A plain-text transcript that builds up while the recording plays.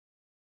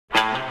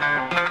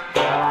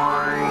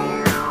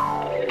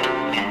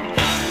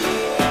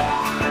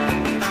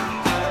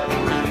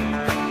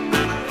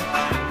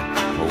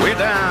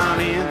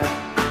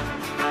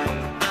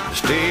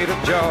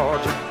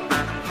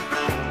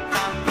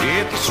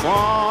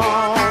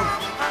swamp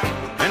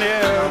and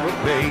every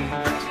bay.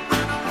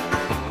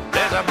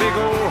 There's a big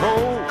old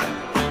hole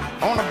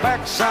on the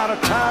backside of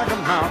Tiger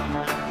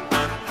Mountain,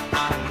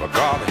 but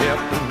God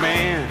help the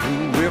man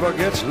who ever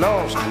gets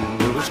lost in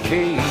Miller's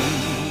Cave.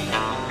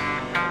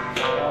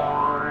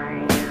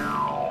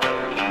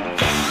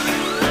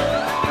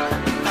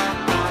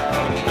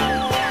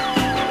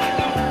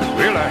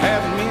 Well, I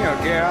had me a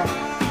gal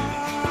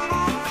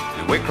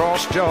way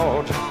across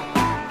Georgia.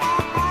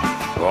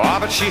 Oh,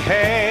 but she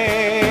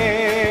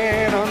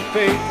had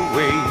unfaithful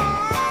ways.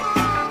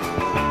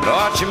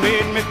 Lord, she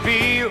made me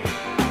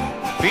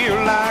feel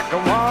like I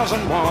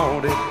wasn't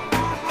wanted,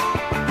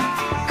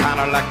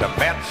 kinda like the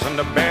bats and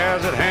the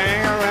bears that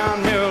hang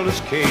around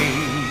Miller's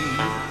Cave.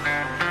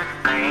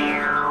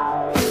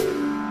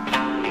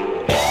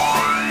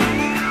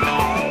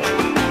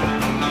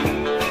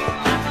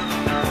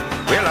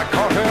 Well, I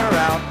caught her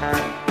out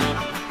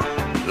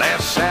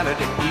last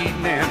Saturday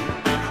evening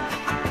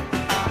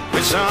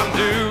with some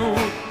dude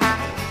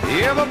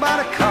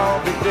everybody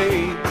called me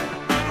Dave.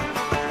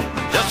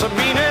 Just the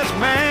meanest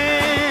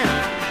man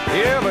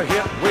ever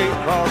hit way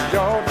across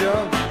Georgia.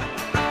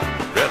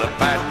 Rather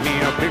fight me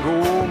a big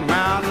old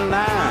mountain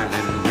lion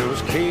in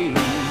Miller's Cave.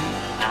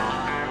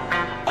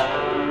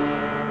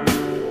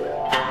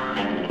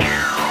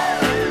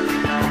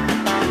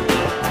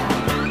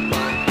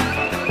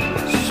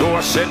 So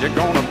I said, you're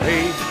gonna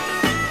pay,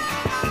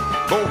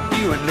 both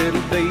you and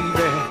little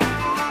baby.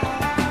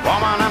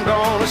 Woman, I'm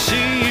gonna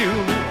see you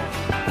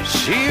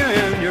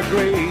in your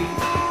grave.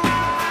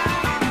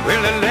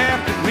 Well, they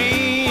laughed at me,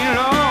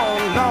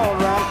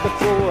 Lord, right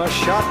before I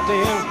shot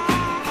them.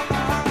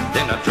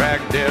 Then I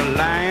dragged their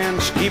lion,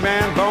 skin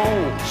and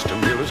bones to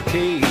Miller's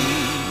Cave.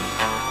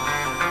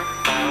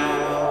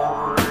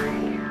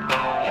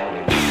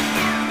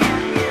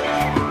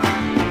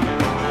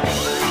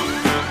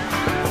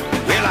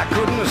 Well, I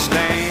couldn't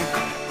stand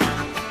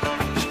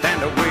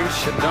the way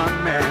she done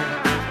me,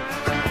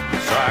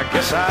 so I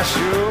guess I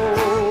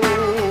should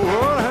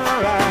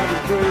her out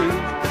of grave.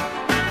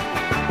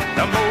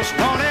 The most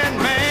wanted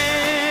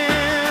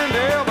man to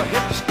ever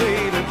hit the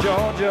state of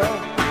Georgia,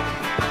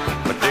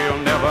 but they'll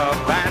never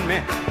find me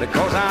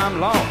because I'm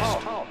lost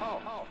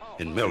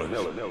in Miller's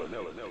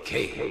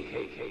Cave.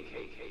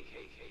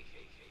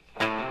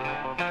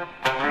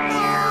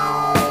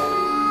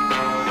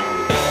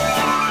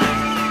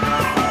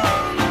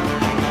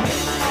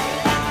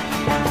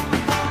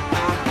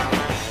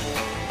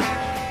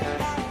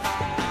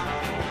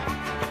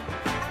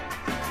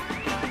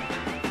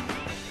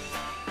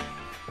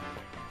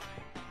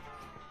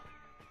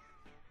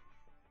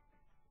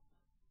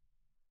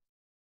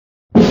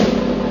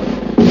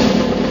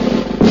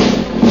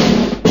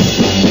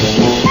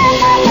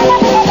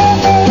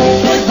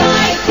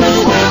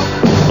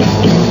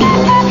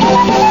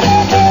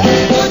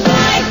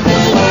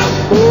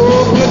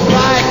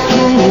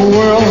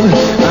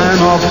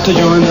 To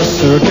join the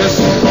circus,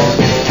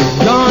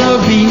 you're gonna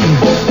be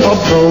a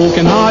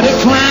broken-hearted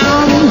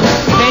clown.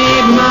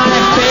 Paint my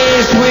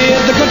face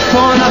with a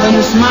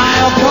good-for-nothing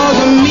smile, 'cause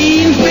a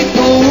mean,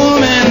 fickle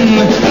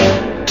woman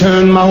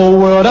turned my whole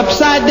world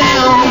upside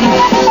down.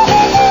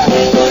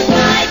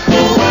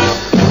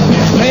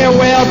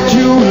 Farewell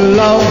to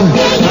love,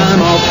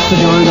 I'm off to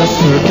join the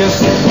circus.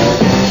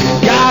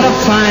 Gotta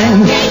find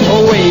a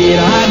way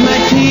to hide my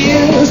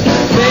tears,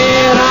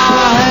 then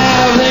I'll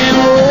have them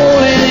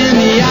rolling in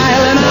the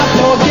aisle, and I'll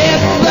forget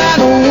that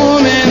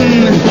woman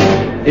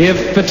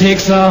if it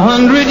takes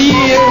 100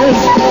 years.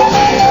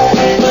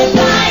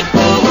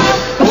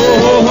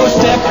 Oh,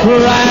 step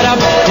right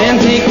up and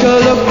take a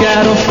look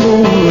at a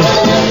fool.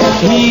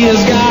 He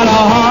has got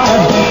a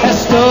heart as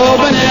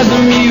stubborn as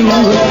a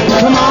mule.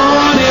 Come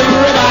on,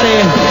 everybody,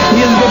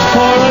 he's good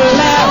for a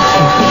laugh,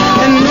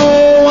 and no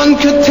one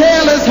could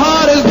tell his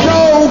heart is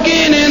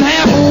broken in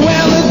half.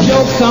 Well, the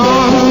joke's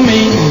on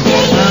me,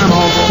 I'm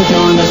off to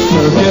join the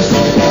circus.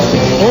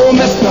 Oh,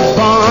 Mr.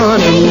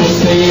 Barnum,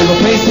 save a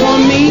place for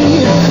me.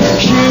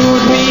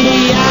 Shoot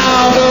me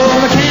out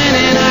of a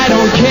cannon, I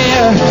don't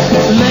care.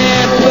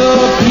 Let the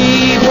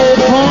people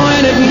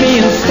point at me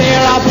and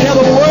stare. I'll tell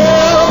the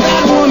world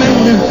that woman,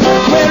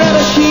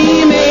 wherever she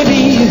may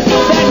be,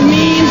 that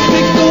mean,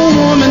 fickle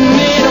woman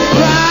made a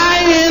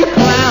crying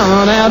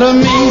clown out of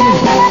me.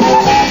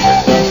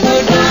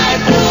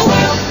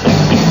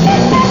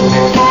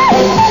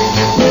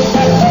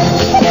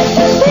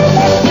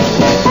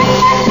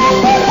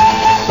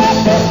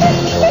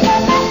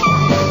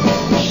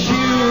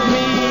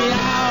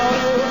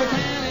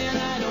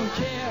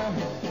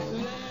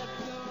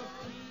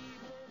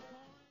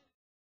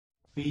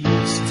 We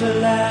used to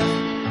laugh,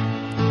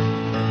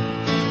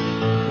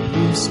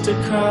 we used to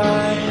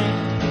cry,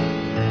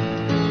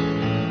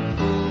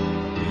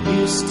 we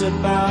used to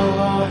bow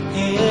our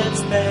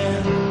heads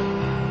then,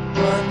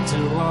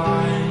 wonder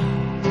why.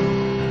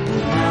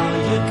 Now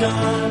you're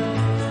gone,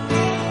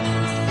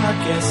 I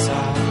guess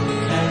I'll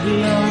carry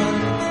on.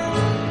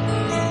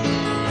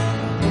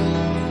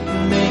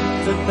 Make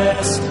the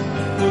best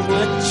of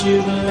what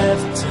you've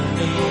left to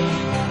me.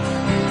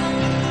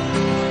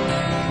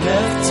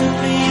 Left to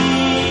me.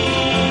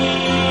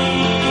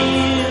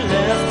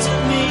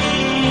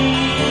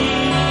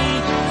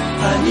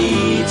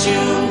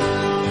 you,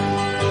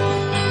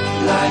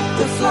 like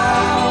the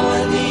flower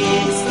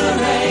needs the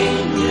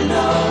rain. You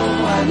know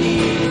I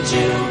need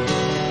you.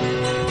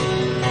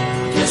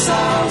 Guess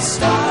I'll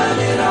start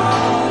it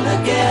all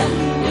again.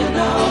 You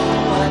know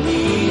I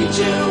need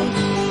you,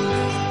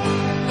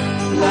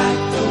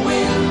 like the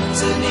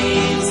winter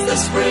needs the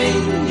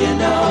spring. You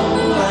know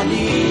I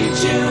need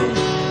you.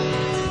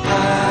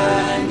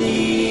 I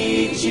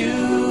need you.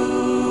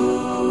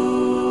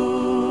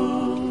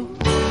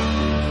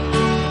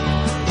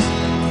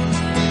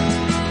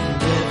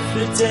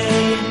 Every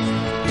day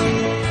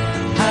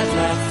I'd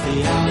laugh the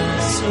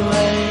hours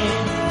away,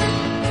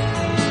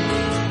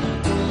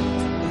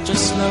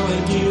 just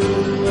knowing you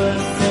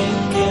were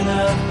thinking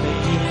of me.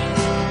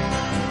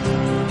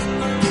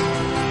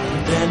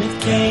 And then it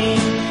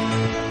came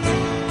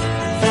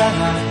that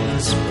I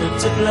was put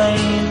to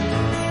blame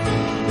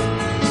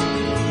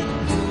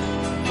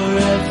for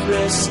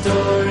every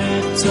story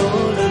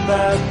told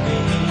about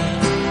me.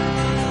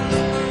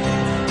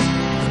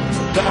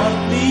 About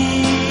me,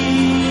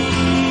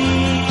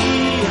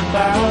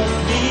 about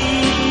me.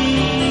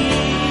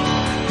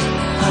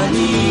 I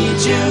need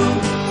you,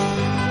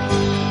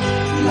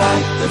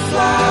 like the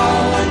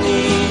flower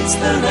needs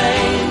the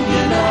rain.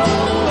 You know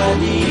I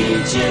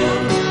need you.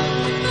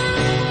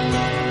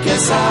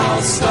 Guess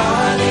I'll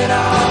start it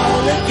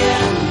all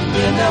again.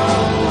 You know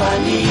I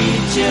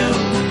need you.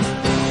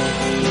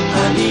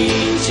 I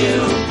need you.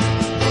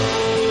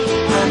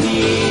 I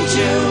need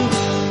you,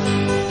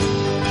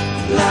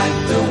 like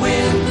the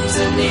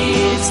winter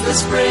needs the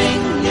spring.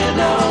 You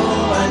know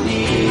I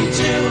need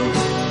you.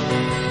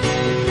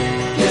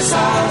 Guess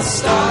I'll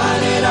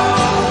start it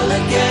all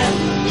again.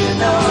 You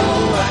know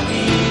I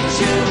need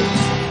you.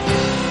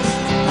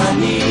 I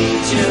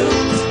need you.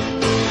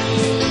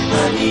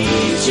 I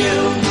need you,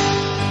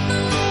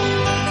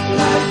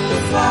 like the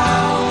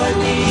flower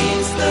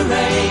needs the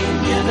rain.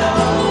 You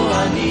know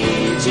I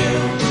need you.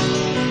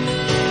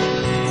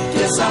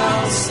 Guess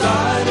I'll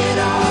start it